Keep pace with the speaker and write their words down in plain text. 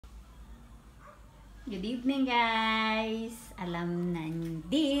Good evening, guys. Alam na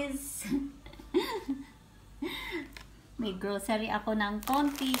this. May grocery ako ng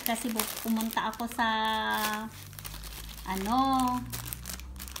konti kasi pumunta ako sa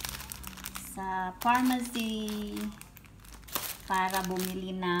sa pharmacy para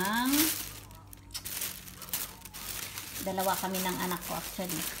bumili ng dalawa kami ng anak ko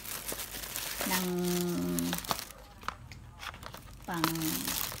actually ng pang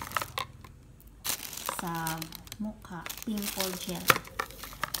sa mukha, pimple gel.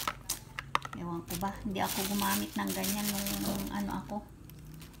 Ewan ko ba, hindi ako gumamit ng ganyan nung ako.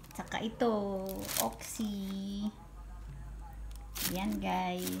 Saka ito, Oxy. Yan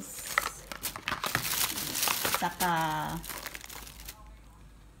guys. Saka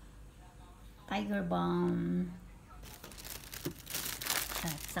Tiger Balm.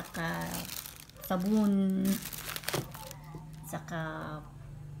 Saka sabon. Saka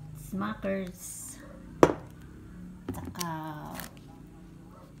Smackers. Saka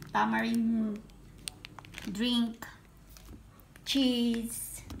tamarind drink,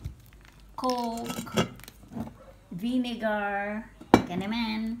 cheese, coke, vinegar, kaya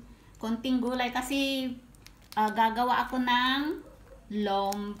naman konting gulay kasi gagawa ako ng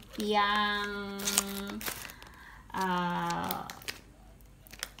lumpiang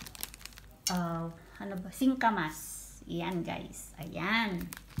singkamas. Iyan guys, ayan.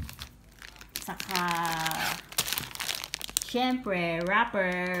 Saka syempre,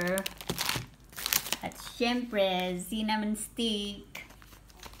 wrapper. At syempre, cinnamon stick.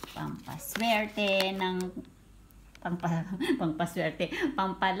 Pampaswerte ng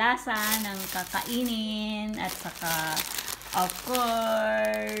pampalasa ng kakainin. At saka, of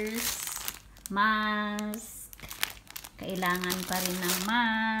course, mask. Kailangan pa rin ng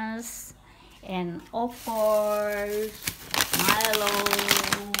mask. And of course, Milo.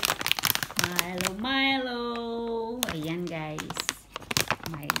 Ayan guys.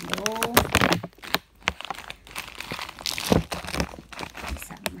 Milo.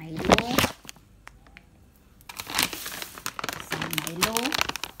 Isang Milo.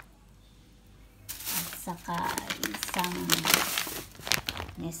 At saka isang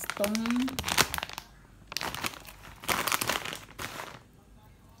Nestong.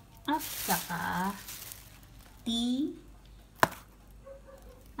 At saka tea.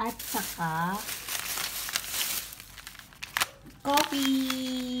 At saka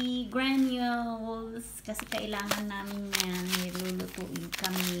coffee granules kasi kailangan namin yan, nilulutuin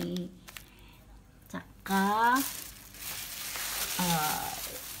kami. Saka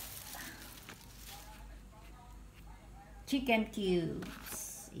chicken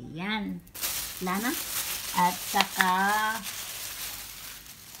cubes. Ayan. Wala na. At saka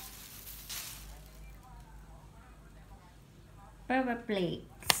pepper flakes.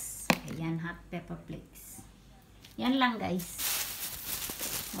 Ayan, hot pepper flakes. Yan lang guys.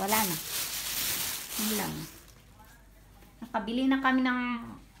 Wala na. Yan lang. Nakabili na kami ng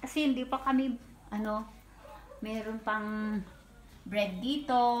kasi hindi pa kami meron pang bread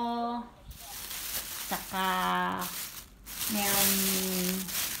dito. Saka meron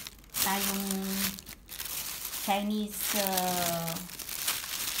tayong Chinese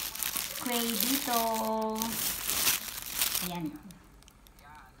clay dito. Ayan.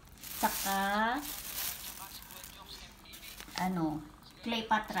 Saka clay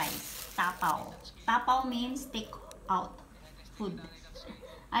pot rice, tapaw. Tapaw means take out food.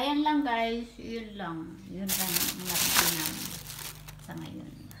 Ayan lang guys, yun lang ang nabili namin sa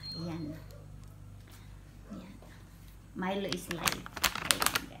ngayon. Ayan. Milo is life.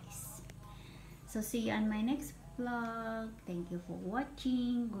 Ayan guys. So see you on my next vlog. Thank you for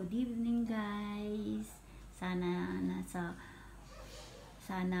watching. Good evening guys. Sana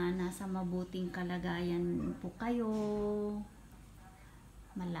nasa mabuting kalagayan po kayo.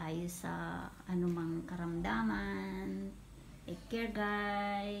 Malayo sa anumang karamdaman. Take care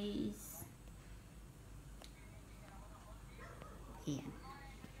guys. Ayan.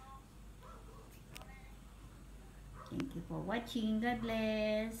 Thank you for watching. God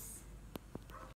bless.